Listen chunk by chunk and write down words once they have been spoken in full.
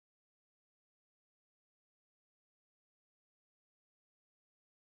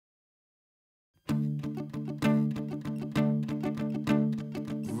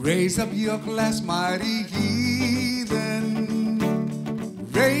Raise up your glass, mighty heathen.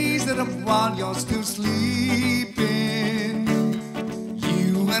 Raise it up while you're still sleeping.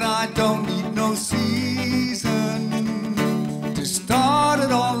 You and I don't need no season to start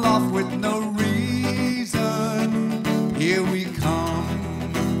it all off with no reason. Here we come,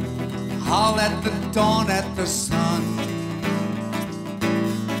 howl at the dawn, at the sun.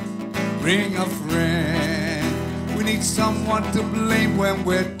 Bring a friend, we need someone to blame when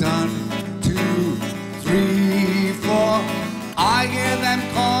we're done. 2, 3, 4, I hear them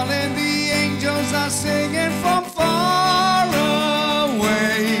calling, the angels are singing from far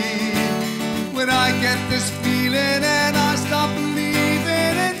away. When I get this feeling and I stop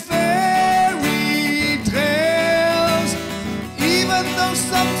believing in fairy tales, even though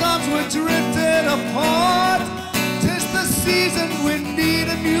sometimes we're drifted apart, 'tis the season we need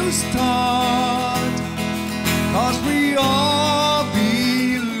a new start. 'Cause we all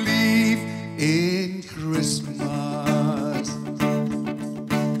believe in Christmas.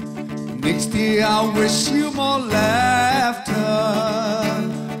 Next year I wish you more laughter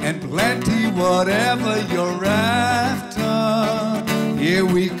and plenty whatever you're after. Here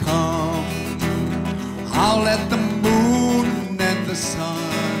we come, howl at the moon and the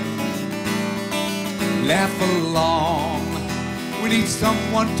sun. Laugh along, we need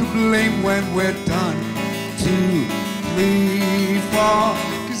someone to blame when we're done. 2, 3, 4,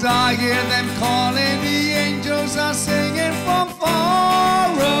 'cause I hear them calling, the angels are singing from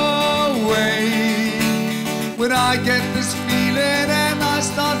far away. When I get this feeling and I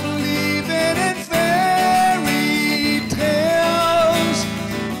start believing in fairy tales,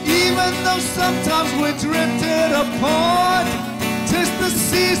 even though sometimes we're drifted apart, 'tis the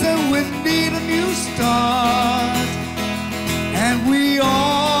season we need a new start. And we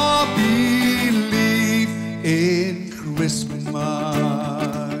all believe in Christmas.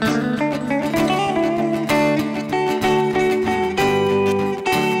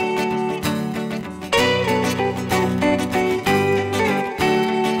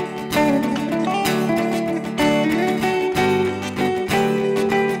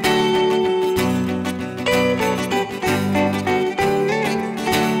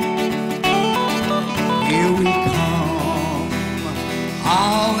 Here we come,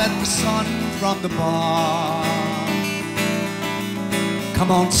 howl at the sun from the bar.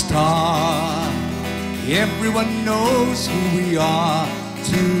 Come on, star, everyone knows who we are.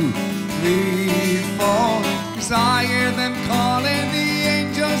 2, 3, 4, 'cause I hear them calling, the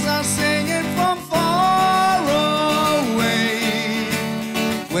angels are singing from far away.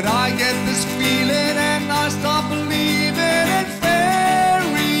 When I get this feeling and I start believing in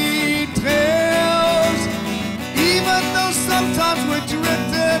fairy tales, even though sometimes we're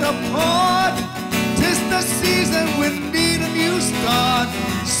drifted apart, 'tis the season we need a new start.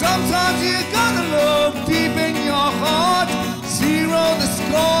 Sometimes you gotta look deep in your heart, zero the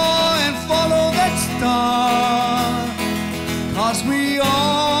score and follow that star. 'Cause we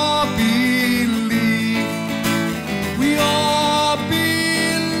all believe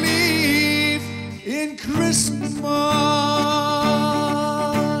in Christmas.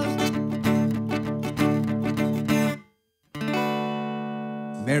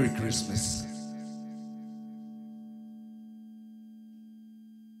 Merry Christmas.